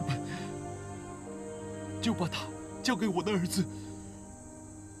回到日本，就把他交给我的儿子，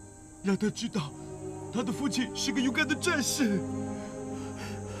让他知道他的父亲是个勇敢的战士。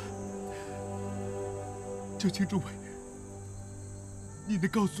九卿中尉，你能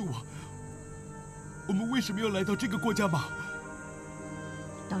告诉我们为什么要来到这个国家吗？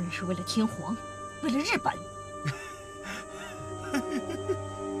当然是为了天皇，为了日本。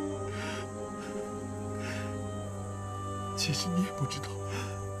其实你也不知道，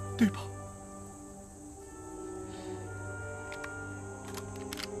对吧？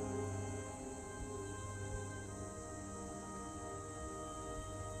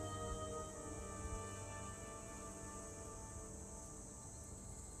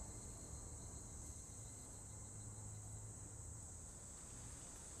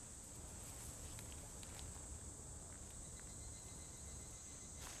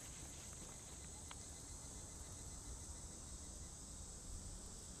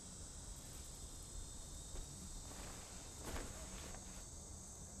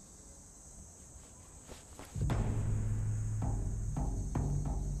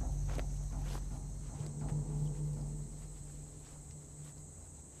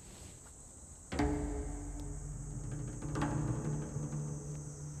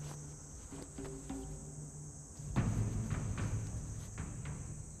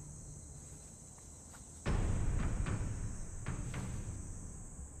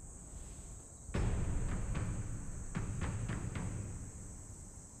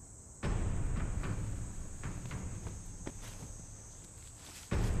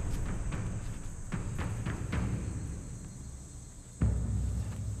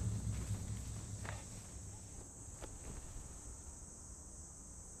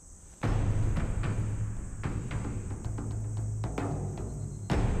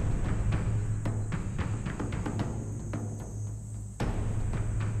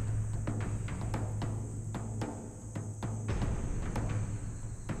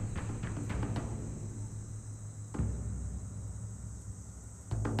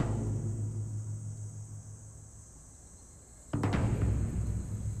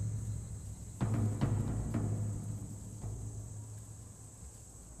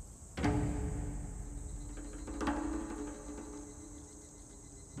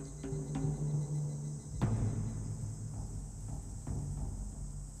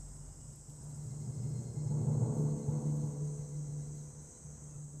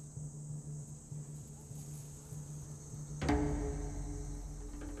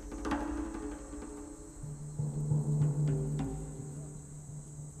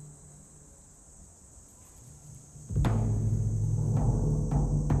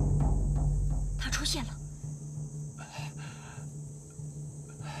出现了。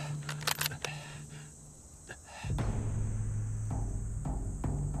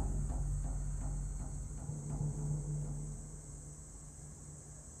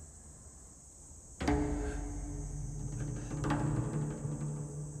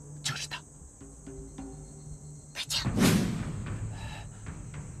就是他。开枪！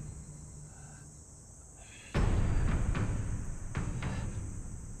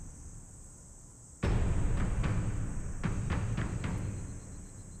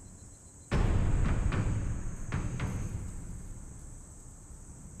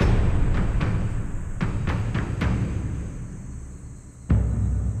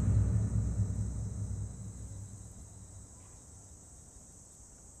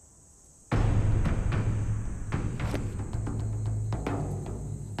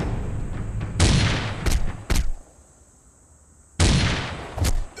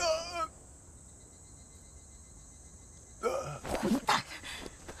混蛋！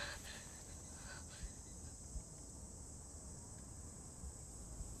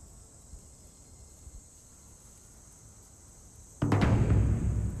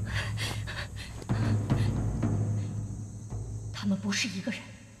他们不是一个人。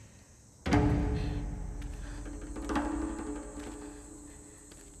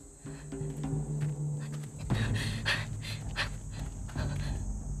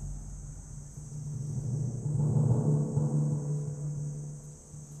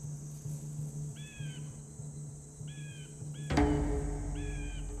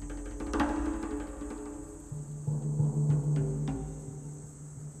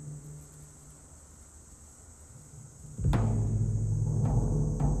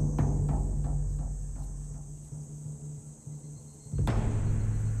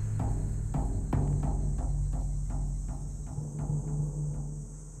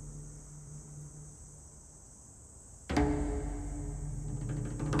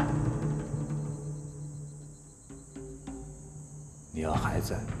你要还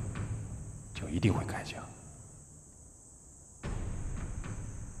在，就一定会开枪。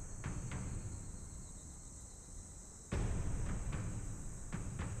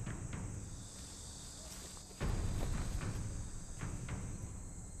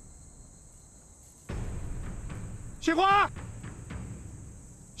喜欢，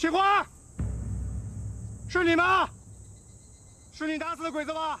喜欢，是你吗？是你打死的鬼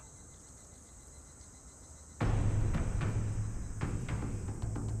子吗？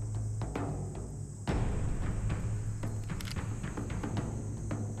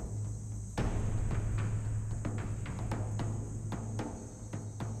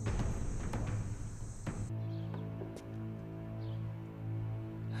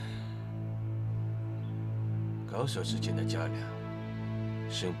高手之间的较量，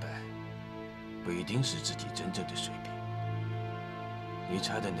胜败不一定是自己真正的水平。你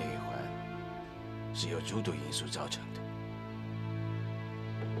插的那一环是由诸多因素造成的，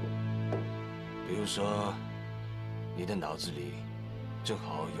比如说，你的脑子里正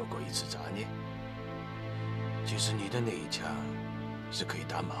好有过一次杂念。其实你的那一枪是可以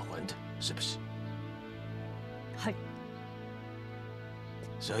打马环的，是不是？是。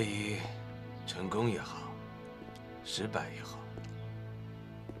所以，成功也好。 失败也好，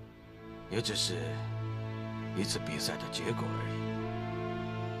也只是一次比赛的结果而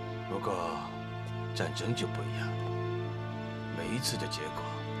已。不过，战争就不一样了，每一次的结果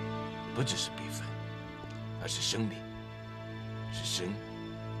不只是比分，而是生命，是生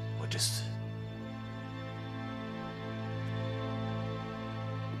或者死。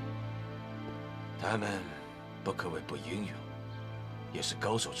他们不可谓不英勇，也是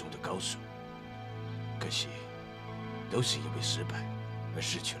高手中的高手，可惜。 都是因为失败而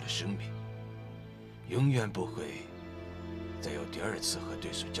失去了生命，永远不会再有第二次和对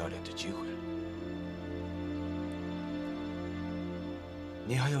手较量的机会了。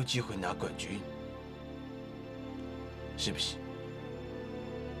你还有机会拿冠军，是不是？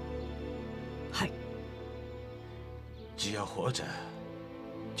是。只要活着，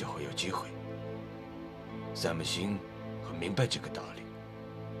就会有机会。咱们心很明白这个道理。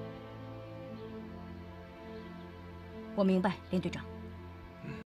 我明白，连队长。